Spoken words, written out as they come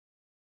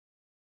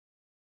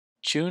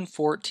June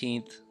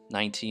 14th,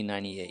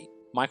 1998.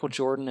 Michael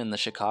Jordan and the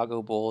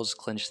Chicago Bulls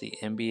clinched the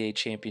NBA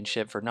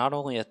championship for not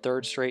only a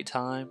third straight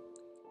time,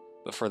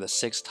 but for the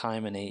sixth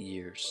time in 8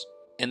 years.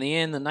 In the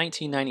end, the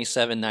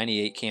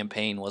 1997-98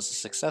 campaign was a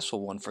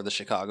successful one for the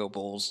Chicago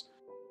Bulls,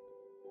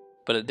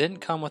 but it didn't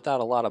come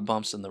without a lot of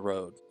bumps in the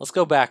road. Let's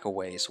go back a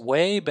ways,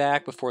 way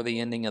back before the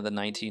ending of the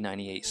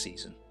 1998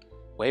 season,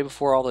 way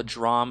before all the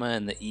drama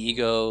and the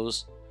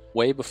egos,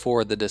 way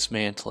before the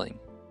dismantling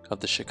of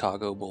the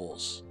Chicago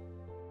Bulls.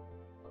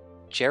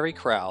 Jerry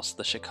Krause,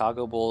 the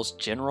Chicago Bulls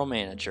general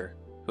manager,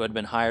 who had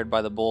been hired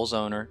by the Bulls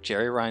owner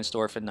Jerry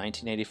Reinsdorf in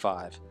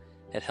 1985,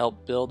 had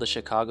helped build the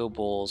Chicago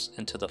Bulls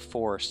into the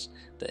force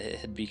that it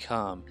had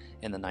become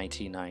in the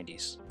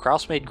 1990s.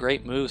 Krause made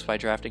great moves by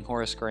drafting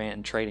Horace Grant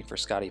and trading for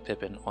Scottie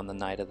Pippen on the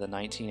night of the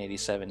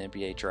 1987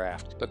 NBA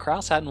draft, but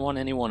Krause hadn't won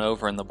anyone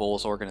over in the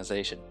Bulls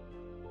organization,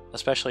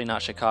 especially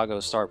not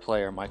Chicago's star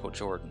player Michael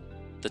Jordan.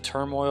 The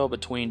turmoil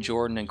between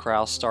Jordan and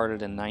Krause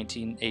started in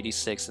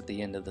 1986 at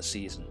the end of the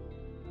season.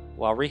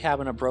 While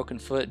rehabbing a broken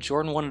foot,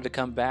 Jordan wanted to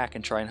come back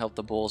and try and help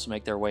the Bulls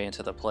make their way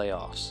into the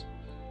playoffs.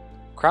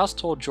 Krause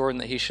told Jordan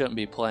that he shouldn't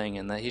be playing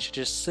and that he should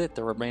just sit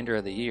the remainder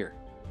of the year.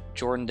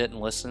 Jordan didn't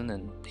listen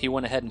and he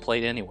went ahead and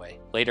played anyway,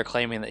 later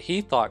claiming that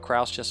he thought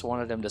Krause just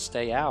wanted him to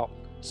stay out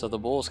so the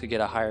Bulls could get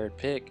a higher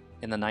pick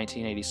in the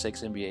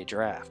 1986 NBA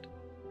draft.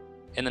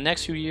 In the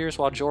next few years,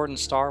 while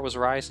Jordan's star was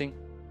rising,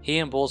 he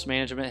and Bulls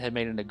management had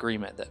made an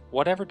agreement that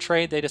whatever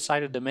trade they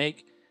decided to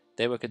make,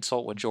 they would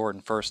consult with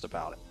Jordan first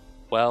about it.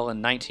 Well,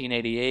 in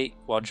 1988,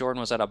 while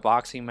Jordan was at a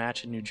boxing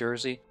match in New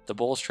Jersey, the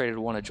Bulls traded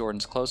one of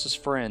Jordan's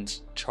closest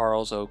friends,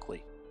 Charles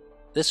Oakley.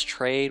 This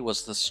trade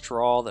was the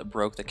straw that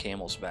broke the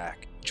camel's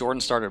back. Jordan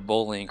started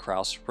bullying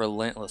Krause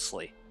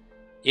relentlessly,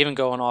 even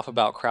going off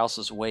about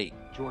Krause's weight.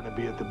 Jordan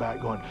would be at the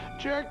back going,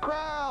 Jerry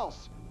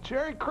Krause!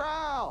 Jerry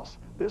Krause!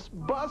 This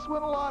bus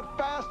went a lot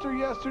faster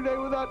yesterday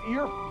without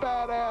your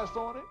fat ass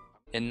on it.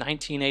 In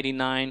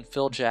 1989,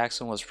 Phil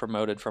Jackson was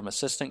promoted from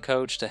assistant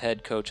coach to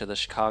head coach of the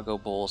Chicago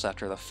Bulls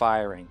after the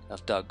firing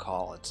of Doug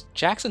Collins.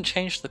 Jackson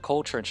changed the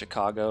culture in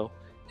Chicago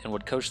and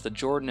would coach the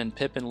Jordan and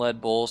Pippen-led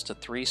Bulls to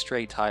 3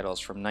 straight titles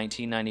from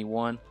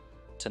 1991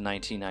 to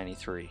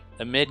 1993.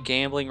 Amid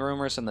gambling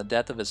rumors and the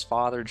death of his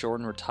father,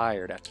 Jordan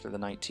retired after the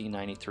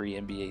 1993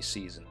 NBA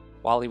season.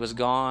 While he was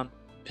gone,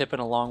 Pippen,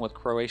 along with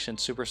Croatian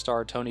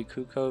superstar Toni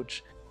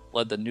Kukoc,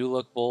 led the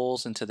new-look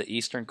Bulls into the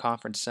Eastern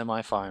Conference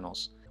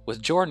semifinals. With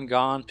Jordan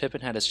gone,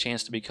 Pippen had his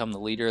chance to become the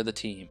leader of the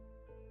team.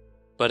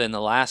 But in the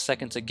last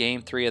seconds of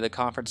Game 3 of the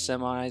conference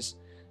semis,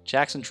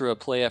 Jackson drew a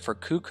play up for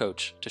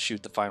Kukoc to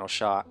shoot the final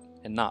shot,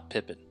 and not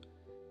Pippen.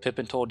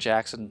 Pippen told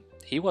Jackson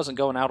he wasn't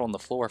going out on the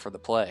floor for the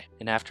play,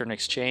 and after an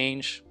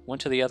exchange, went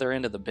to the other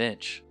end of the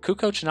bench.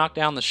 Kukoc knocked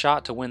down the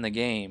shot to win the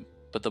game,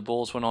 but the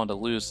Bulls went on to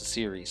lose the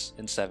series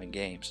in 7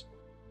 games.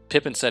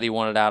 Pippen said he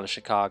wanted out of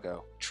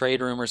Chicago.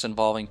 Trade rumors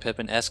involving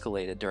Pippen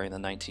escalated during the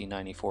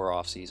 1994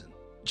 offseason.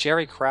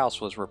 Jerry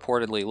Krause was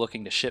reportedly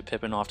looking to ship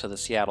Pippen off to the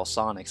Seattle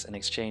Sonics in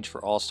exchange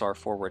for all-star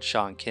forward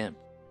Shawn Kemp,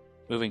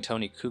 moving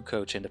Toni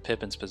Kukoc into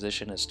Pippen's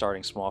position as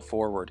starting small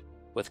forward,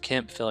 with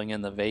Kemp filling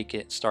in the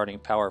vacant starting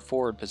power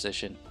forward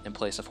position in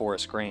place of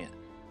Horace Grant,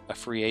 a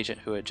free agent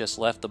who had just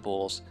left the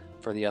Bulls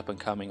for the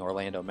up-and-coming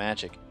Orlando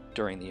Magic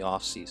during the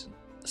offseason.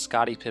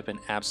 Scottie Pippen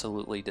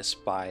absolutely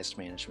despised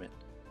management,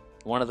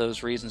 one of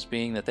those reasons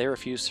being that they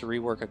refused to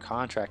rework a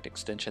contract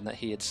extension that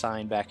he had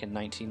signed back in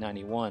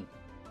 1991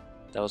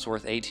 that was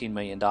worth $18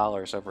 million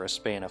over a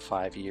span of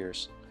 5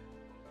 years.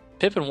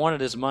 Pippen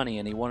wanted his money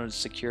and he wanted his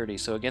security,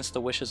 so against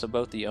the wishes of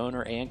both the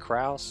owner and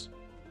Krause,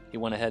 he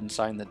went ahead and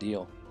signed the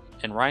deal.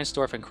 And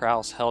Reinsdorf and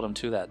Krause held him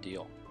to that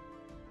deal,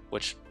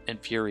 which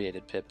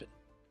infuriated Pippen.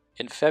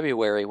 In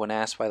February, when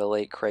asked by the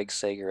late Craig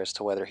Sager as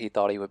to whether he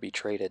thought he would be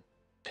traded,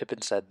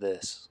 Pippen said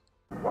this.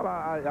 Well,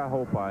 I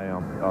hope I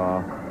am.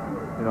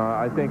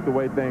 I think the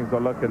way things are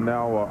looking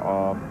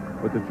now,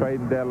 with the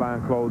trading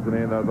deadline closing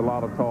in, there's a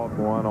lot of talk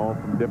going on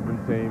from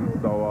different teams.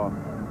 So,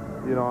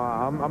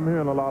 I'm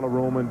hearing a lot of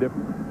rumor and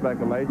different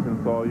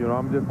speculation. So,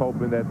 I'm just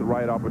hoping that the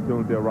right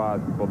opportunity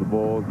arises for the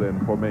Bulls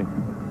and for me.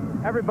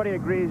 Everybody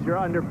agrees you're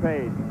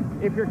underpaid.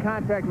 If your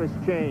contract was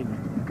changed,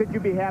 could you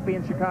be happy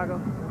in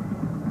Chicago?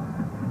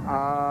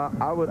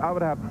 I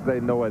would have to say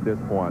no at this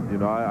point.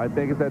 I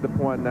think it's at the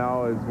point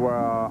now is where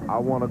I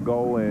want to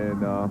go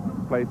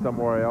and play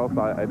somewhere else.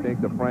 I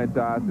think the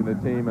franchise and the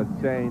team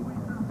has changed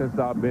since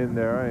I've been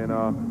there, and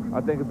I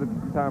think it's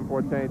a time for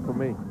a change for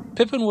me.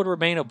 Pippen would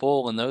remain a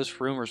Bull, and those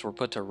rumors were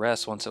put to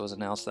rest once it was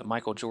announced that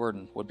Michael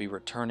Jordan would be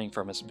returning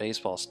from his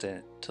baseball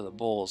stint to the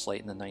Bulls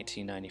late in the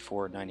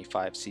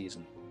 1994-95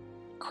 season.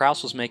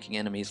 Krause was making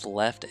enemies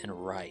left and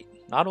right.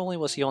 Not only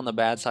was he on the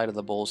bad side of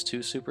the Bulls' 2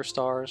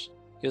 superstars,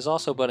 he was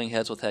also butting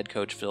heads with head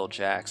coach Phil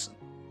Jackson.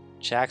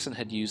 Jackson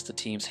had used the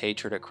team's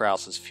hatred at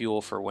Krause as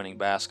fuel for winning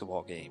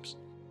basketball games.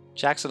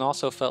 Jackson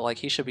also felt like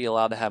he should be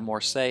allowed to have more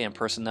say in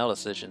personnel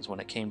decisions when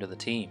it came to the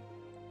team.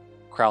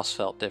 Krause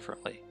felt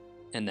differently,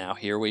 and now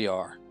here we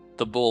are.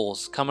 The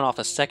Bulls, coming off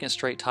a second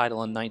straight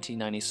title in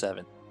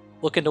 1997,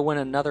 looking to win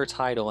another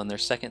title in their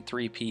second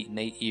three-peat in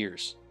 8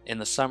 years, In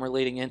the summer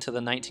leading into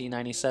the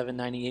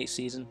 1997-98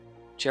 season,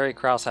 Jerry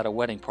Krause had a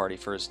wedding party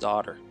for his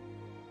daughter.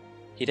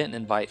 He didn't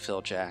invite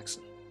Phil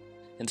Jackson.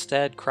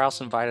 Instead,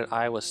 Krause invited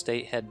Iowa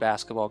State head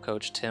basketball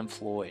coach Tim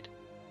Floyd,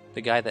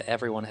 the guy that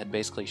everyone had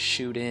basically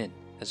shooed in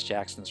as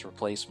Jackson's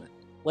replacement.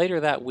 Later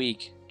that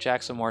week,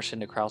 Jackson marched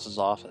into Krause's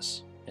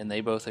office, and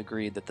they both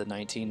agreed that the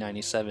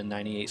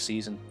 1997-98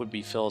 season would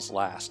be Phil's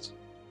last,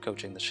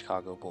 coaching the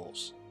Chicago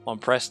Bulls. On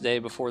press day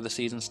before the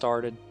season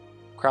started,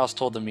 Krause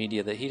told the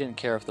media that he didn't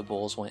care if the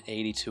Bulls went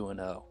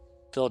 82-0.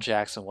 Phil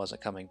Jackson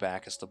wasn't coming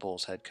back as the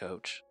Bulls head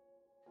coach.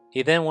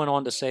 He then went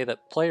on to say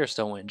that players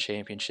don't win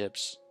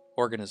championships,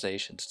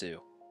 organizations do.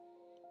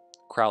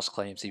 Krause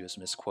claims he was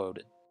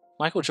misquoted.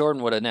 Michael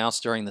Jordan would announce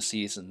during the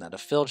season that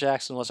if Phil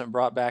Jackson wasn't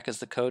brought back as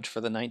the coach for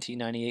the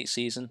 1998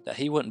 season, that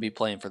he wouldn't be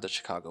playing for the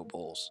Chicago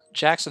Bulls.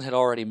 Jackson had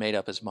already made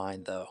up his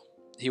mind, though.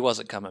 He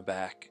wasn't coming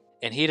back,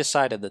 and he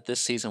decided that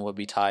this season would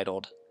be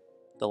titled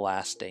The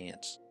Last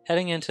Dance.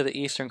 Heading into the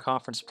Eastern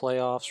Conference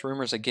playoffs,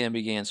 rumors again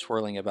began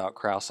swirling about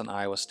Krause and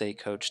Iowa State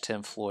coach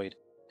Tim Floyd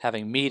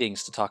having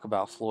meetings to talk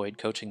about Floyd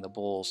coaching the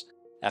Bulls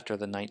after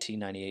the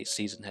 1998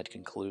 season had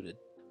concluded.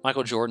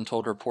 Michael Jordan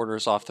told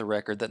reporters off the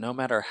record that no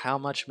matter how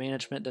much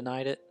management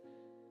denied it,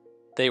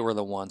 they were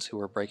the ones who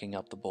were breaking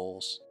up the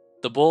Bulls.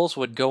 The Bulls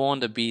would go on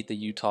to beat the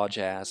Utah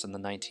Jazz in the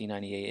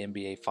 1998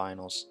 NBA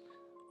Finals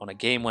on a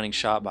game-winning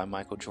shot by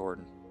Michael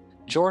Jordan.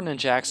 Jordan and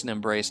Jackson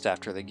embraced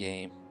after the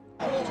game.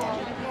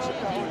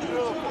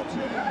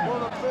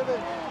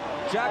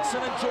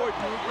 Jackson and Jordan,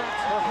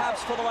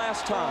 perhaps for the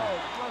last time.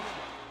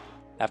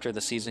 After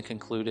the season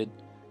concluded,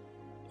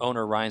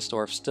 owner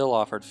Reinsdorf still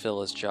offered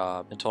Phil his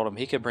job and told him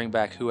he could bring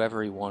back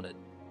whoever he wanted.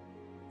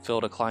 Phil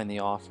declined the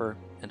offer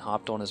and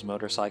hopped on his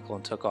motorcycle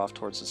and took off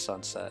towards the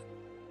sunset.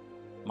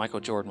 Michael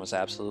Jordan was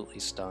absolutely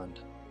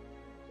stunned.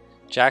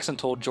 Jackson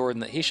told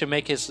Jordan that he should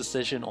make his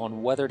decision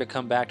on whether to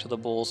come back to the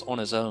Bulls on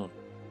his own.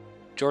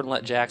 Jordan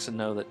let Jackson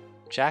know that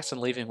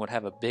Jackson leaving would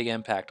have a big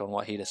impact on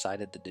what he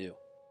decided to do.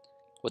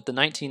 With the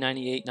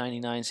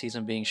 1998-99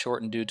 season being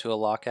shortened due to a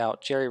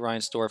lockout, Jerry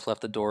Reinsdorf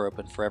left the door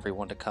open for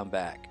everyone to come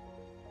back.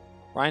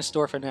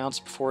 Reinsdorf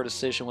announced before a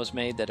decision was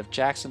made that if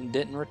Jackson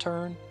didn't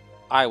return,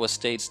 Iowa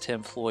State's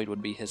Tim Floyd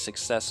would be his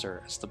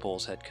successor as the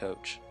Bulls head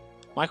coach.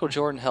 Michael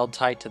Jordan held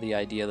tight to the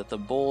idea that the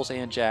Bulls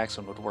and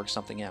Jackson would work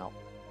something out,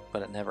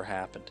 but it never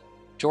happened.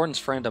 Jordan's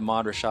friend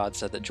Ahmad Rashad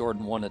said that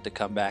Jordan wanted to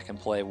come back and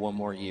play one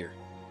more year,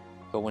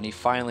 but when he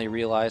finally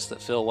realized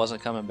that Phil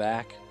wasn't coming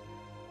back,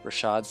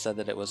 Rashad said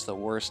that it was the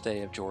worst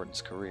day of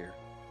Jordan's career.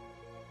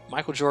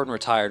 Michael Jordan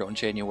retired on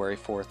January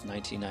 4th,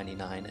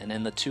 1999, and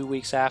in the 2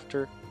 weeks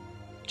after,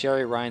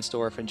 Jerry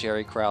Reinsdorf and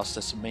Jerry Krause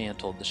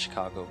dismantled the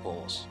Chicago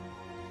Bulls.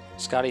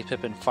 Scottie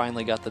Pippen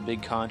finally got the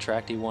big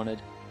contract he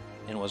wanted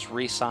and was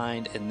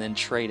re-signed and then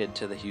traded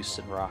to the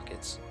Houston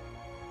Rockets.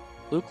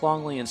 Luke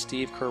Longley and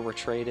Steve Kerr were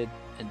traded,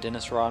 and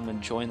Dennis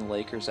Rodman joined the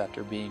Lakers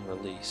after being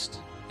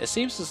released. It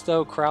seems as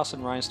though Krause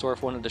and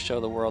Reinsdorf wanted to show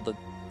the world that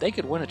they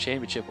could win a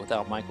championship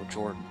without Michael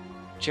Jordan.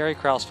 Jerry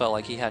Krause felt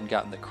like he hadn't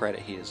gotten the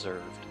credit he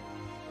deserved.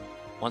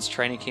 Once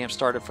training camp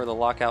started for the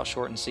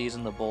lockout-shortened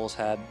season, the Bulls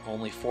had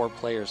only 4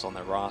 players on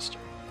their roster.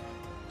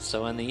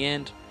 So in the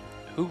end,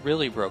 who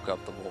really broke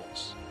up the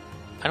Bulls?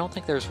 I don't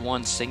think there's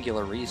one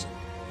singular reason.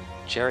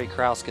 Jerry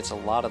Krause gets a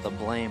lot of the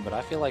blame, but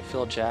I feel like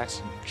Phil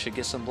Jackson should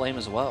get some blame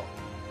as well.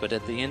 But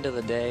at the end of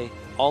the day,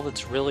 all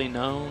that's really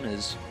known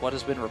is what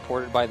has been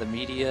reported by the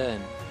media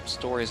and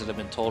stories that have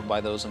been told by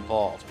those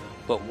involved.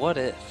 But what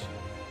if?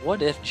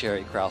 What if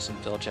Jerry Krause and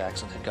Phil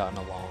Jackson had gotten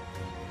along?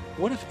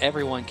 What if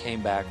everyone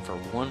came back for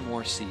one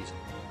more season?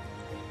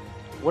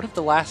 What if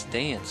the last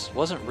dance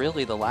wasn't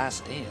really the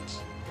last dance?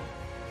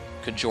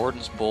 Could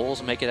Jordan's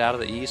Bulls make it out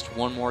of the East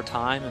one more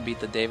time and beat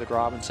the David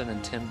Robinson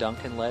and Tim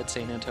Duncan-led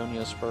San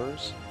Antonio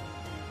Spurs?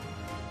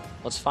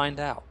 Let's find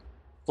out.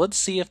 Let's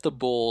see if the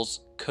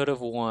Bulls could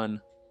have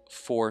won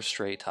 4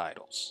 straight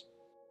titles.